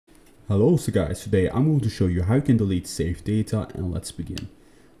Hello, so guys, today I'm going to show you how you can delete saved data, and let's begin.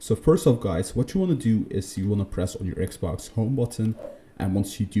 So first off guys, what you want to do is you want to press on your Xbox home button, and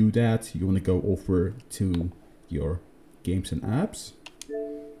once you do that, you want to go over to your games and apps.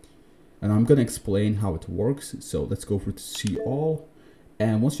 And I'm going to explain how it works. So let's go over to see all.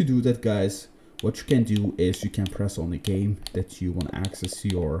 And once you do that guys, what you can do is you can press on the game that you want to access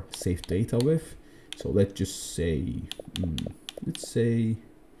your saved data with. So let's just say, let's say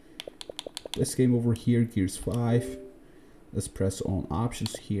this game over here, Gears 5. Let's press on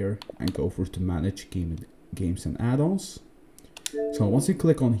options here and go over to manage games and add-ons. So once you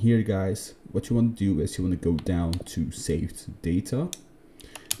click on here guys, what you want to do is you want to go down to saved data.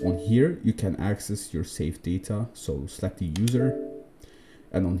 On here you can access your saved data, so select the user,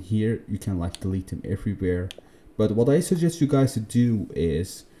 and on here you can like delete them everywhere. But what I suggest you guys to do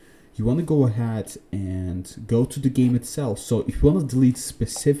is you want to go ahead and go to the game itself. So if you want to delete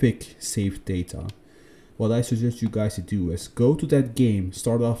specific saved data, what I suggest you guys to do is go to that game,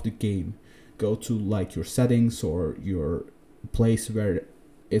 start off the game, go to like your settings or your place where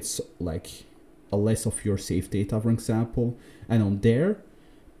it's like a list of your saved data, for example, and on there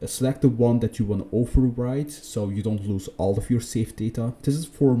select the one that you want to overwrite so you don't lose all of your saved data. This is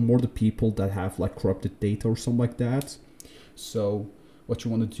for more the people that have like corrupted data or something like that. So what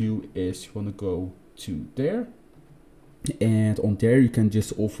you want to do is you want to go to there, and on there you can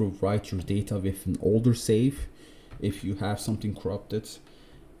just overwrite your data with an older save if you have something corrupted,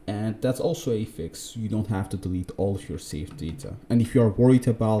 and that's also a fix. You don't have to delete all of your saved data. And if you are worried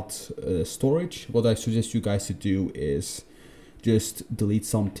about storage, what I suggest you guys to do is just delete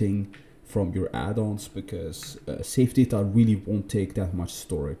something from your add-ons, because saved data really won't take that much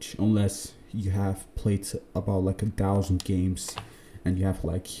storage unless you have played about like 1,000 games and you have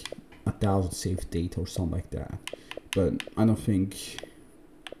like 1,000 saved data or something like that. But I don't think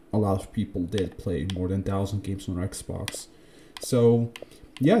a lot of people did play more than 1,000 games on Xbox. So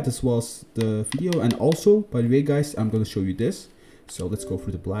yeah, this was the video. And also, by the way guys, I'm going to show you this. So let's go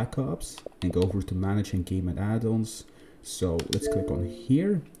for the Black Ops and go over to manage and game and add-ons. So let's click on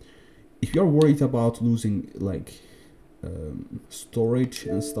here. If you're worried about losing like storage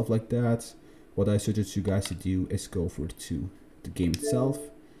and stuff like that, what I suggest you guys to do is go over to the game itself,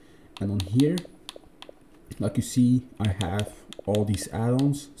 and on here like you see I have all these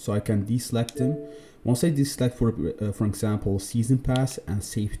add-ons, so I can deselect them. Once I deselect for example Season Pass and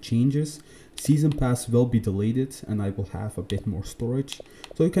Save Changes, Season Pass will be deleted and I will have a bit more storage.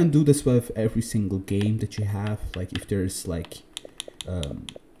 So you can do this with every single game that you have. Like if there's like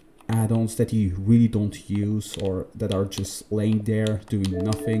add-ons that you really don't use or that are just laying there doing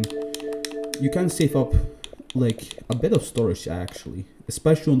nothing, you can save up like a bit of storage actually,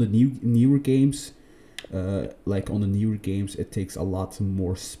 especially on the newer games. Like on the newer games it takes a lot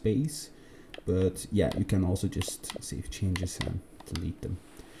more space, but yeah, you can also just save changes and delete them,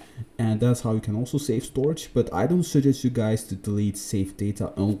 and that's how you can also save storage. But I don't suggest you guys to delete saved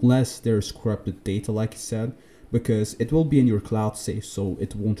data unless there's corrupted data, like I said, because it will be in your cloud save, so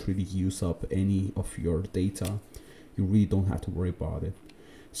it won't really use up any of your data. You really don't have to worry about it.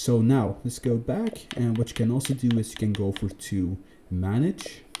 So now let's go back, and what you can also do is you can go over to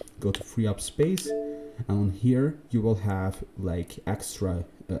manage, go to free up space, and on here you will have like extra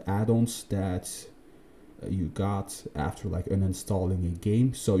add-ons that you got after like uninstalling a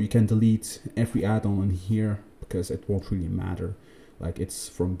game. So you can delete every add-on in here because it won't really matter, like it's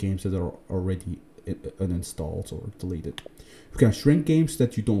from games that are already uninstalled or deleted. You can shrink games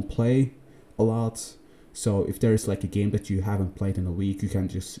that you don't play a lot. So if there is like a game that you haven't played in a week, you can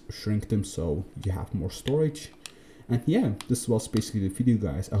just shrink them so you have more storage. And yeah, this was basically the video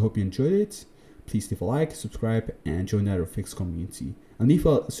guys. I hope you enjoyed it. Please leave a like, subscribe, and join the Fix community. And leave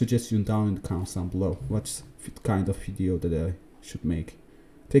a suggestion down in the comments down below what kind of video that I should make.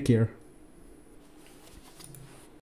 Take care.